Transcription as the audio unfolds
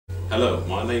Hello,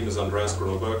 my name is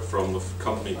Groneberg from the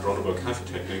company Groneberg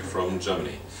Technik from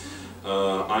Germany.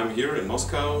 I'm here in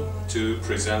Moscow to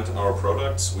present our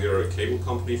products. We are a cable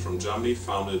company from Germany,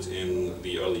 founded in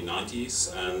the early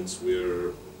 90s, and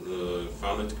we're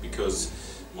founded because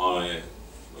my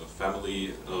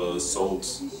family sold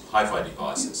hi-fi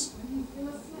devices.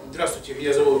 Здравствуйте,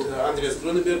 меня зовут Андреас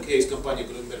Groneberg, я из компании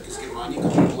Groneberg из Германии,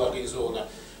 которая была организована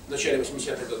в начале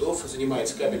 80-х годов,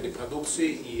 занимается кабельной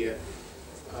продукцией и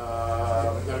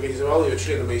организовал ее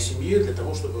члены моей семьи для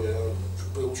того, чтобы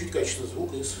получить качественный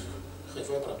звук из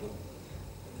hi-fi аппаратуры.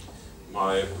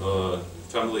 My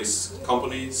family's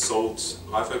company sold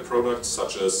hi-fi products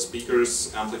such as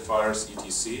speakers, amplifiers,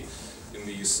 etc.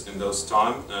 in those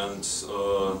time, and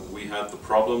we had the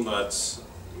problem that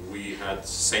we had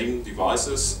same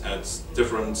devices at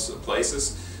different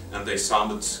places, and they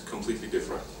sounded completely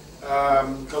different.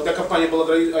 Когда компания была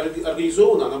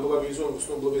организована, она была организована в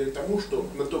основном благодаря тому, что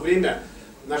на то время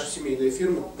наша семейная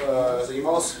фирма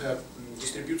занималась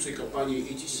дистрибьюцией компании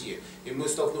ETC. И мы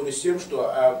столкнулись с тем,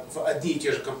 что одни и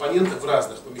те же компоненты в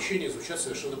разных помещениях звучат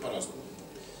совершенно по-разному.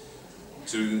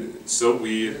 So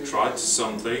we tried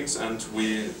some things and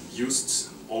we used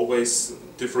always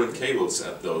different cables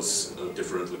at those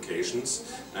different locations,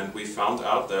 and we found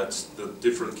out that the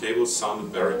different cables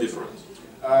sounded very different.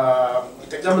 И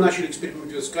тогда мы начали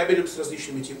экспериментировать с кабелем, с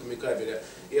различными типами кабеля,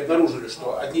 и обнаружили,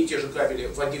 что одни и те же кабели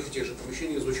в одних и тех же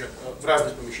помещениях звучат, в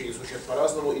разных помещениях звучат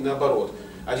по-разному, и наоборот.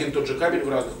 Один и тот же кабель в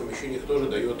разных помещениях тоже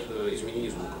дает изменение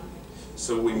звука.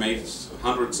 So we made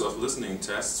hundreds of listening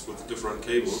tests with different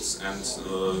cables, and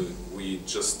we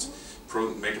just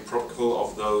made a protocol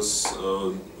of those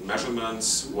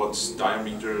measurements, what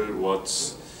diameter,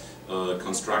 what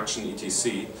construction,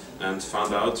 etc., and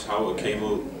found out how a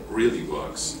cable really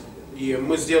works. И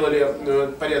мы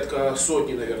сделали порядка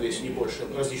сотни, наверное, если не больше,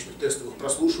 различных тестовых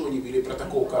прослушиваний, ввели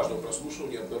протокол каждого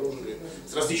прослушивания, обнаружили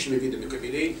с различными видами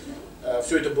кабелей.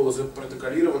 Все это было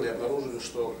запротоколировано и обнаружили,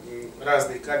 что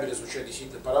разные кабели звучат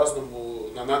действительно по-разному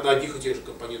на одних и тех же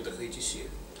компонентах ATC.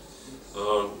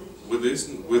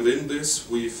 Within this,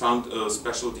 we found a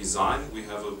special design. We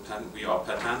are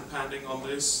patent pending on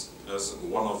this as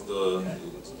one of the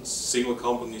single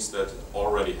companies that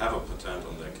already have a patent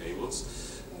on their cables,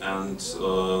 and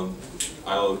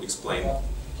I'll explain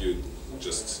you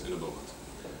just in a moment.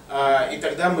 И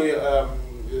тогда мы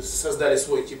создали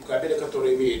свой тип кабеля,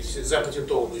 который имеет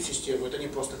запатентованную систему. Это не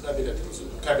просто кабель, это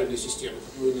кабельная система,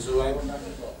 как мы ее называем.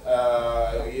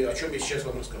 И о чем я сейчас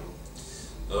вам расскажу.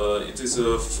 It is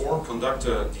a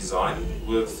four-conductor design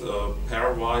with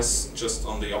pairwise just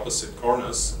on the opposite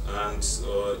corners, and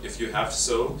if you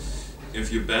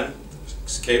bend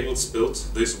cables built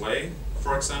this way,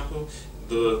 for example,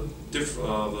 the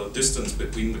distance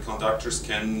between the conductors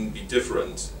can be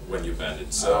different when you bend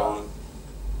it. So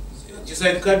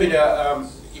дизайн кабеля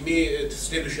имеет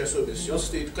следующую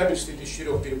особенность. Кабель состоит из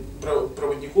 4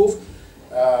 проводников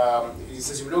и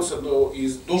заземлен с одного, и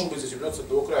должен быть заземлен с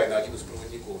одного края на один из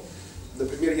проводников.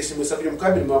 Например, если мы согнем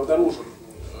кабель, мы обнаружим,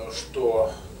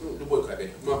 что любой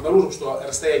кабель, мы обнаружим, что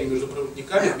расстояние между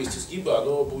проводниками вместе сгиба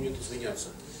оно будет изменяться.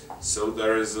 So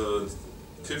there is a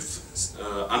fifth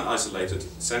unisolated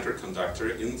center conductor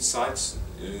inside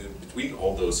between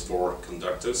all those four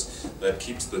conductors that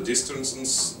keeps the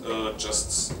distances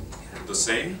just the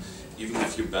same, even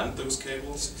if you bend those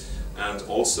cables, and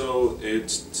also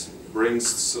it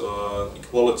brings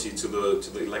equality to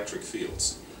the electric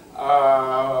fields.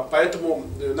 Поэтому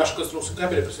наша конструкция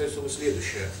кабеля представляет собой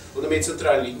следующее. Он имеет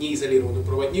центральный неизолированный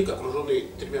проводник, окруженный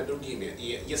тремя другими.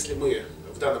 И если мы,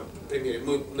 в данном примере,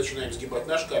 мы начинаем сгибать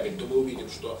наш кабель, то мы увидим,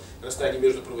 что расстояние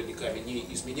между проводниками не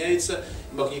изменяется,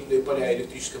 магнитные поля и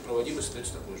электрическая проводимость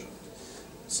остаются такой же.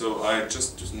 So I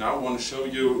just now want to show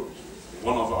you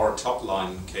one of our top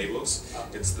line cables.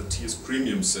 It's the TS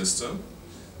Premium system.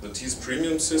 The TS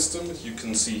Premium system, you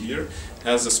can see here,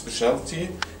 has a specialty.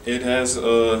 It has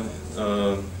a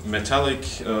metallic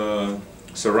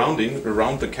surrounding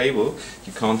around the cable.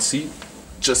 You can't see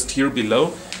just here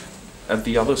below. At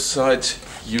the other side,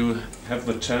 you have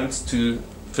the chance to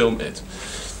film it.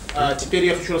 Теперь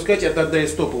я хочу рассказать, это одна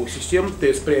из топовых систем,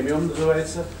 TS Premium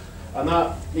называется.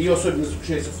 Ее особенность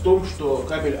заключается в том, что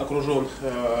кабель окружен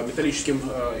металлическим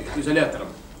изолятором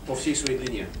по всей своей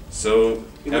длине.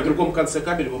 И на другом конце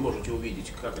кабеля вы можете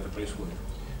увидеть, как это происходит.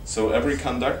 So every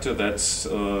conductor that's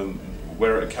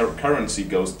where a currency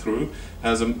goes through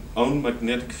has an own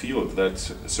magnetic field that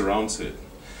surrounds it.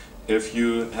 If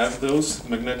you have those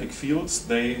magnetic fields,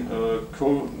 they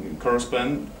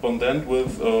correspond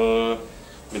with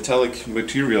metallic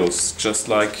materials, just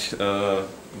like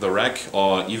the rack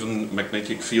or even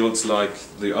magnetic fields like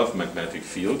the Earth magnetic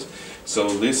field. So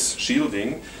this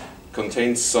shielding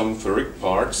contains some ferric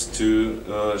parts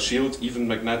to shield even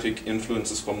magnetic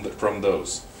influences from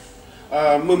those.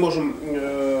 Мы можем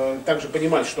также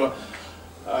понимать, что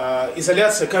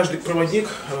изоляция, каждый проводник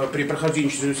при прохождении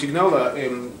через сигнала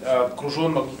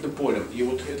окружен магнитным полем. И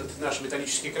вот этот наш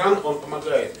металлический экран, он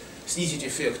помогает снизить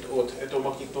эффект от этого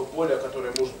магнитного поля,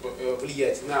 которое может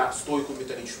влиять на стойку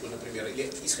металлическую, например, или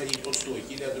исходить от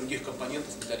стойки, или от других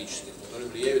компонентов металлических, которые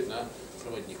влияют на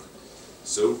проводник.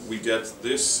 So we get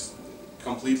this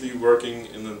completely working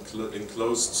in an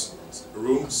enclosed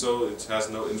room, so it has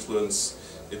no influence.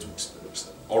 It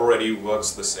already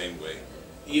works the same way.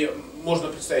 И можно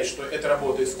представить, что это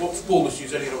работает в полностью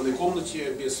изолированной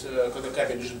комнате, когда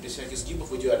кабель лежит без всяких сгибов,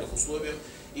 в идеальных условиях.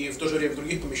 И в то же время в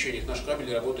других помещениях наш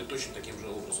кабель работает точно таким же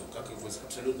образом, как и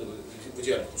абсолютно в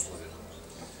идеальных условиях.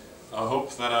 I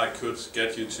hope that I could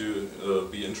get you to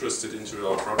be interested into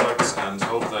our products, and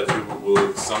hope that you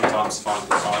will sometimes find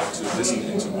the time to listen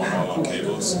into one of our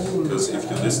cables, because if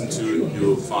you listen to it,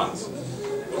 you'll find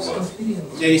the word.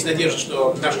 У меня есть надежда,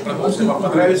 что наша продукция вам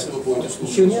понравится, вы будете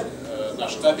слушать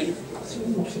наш кабель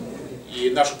и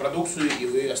нашу продукцию, и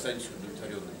вы останетесь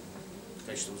удовлетворенными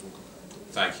качеством звука.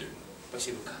 Thank you.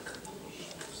 Спасибо.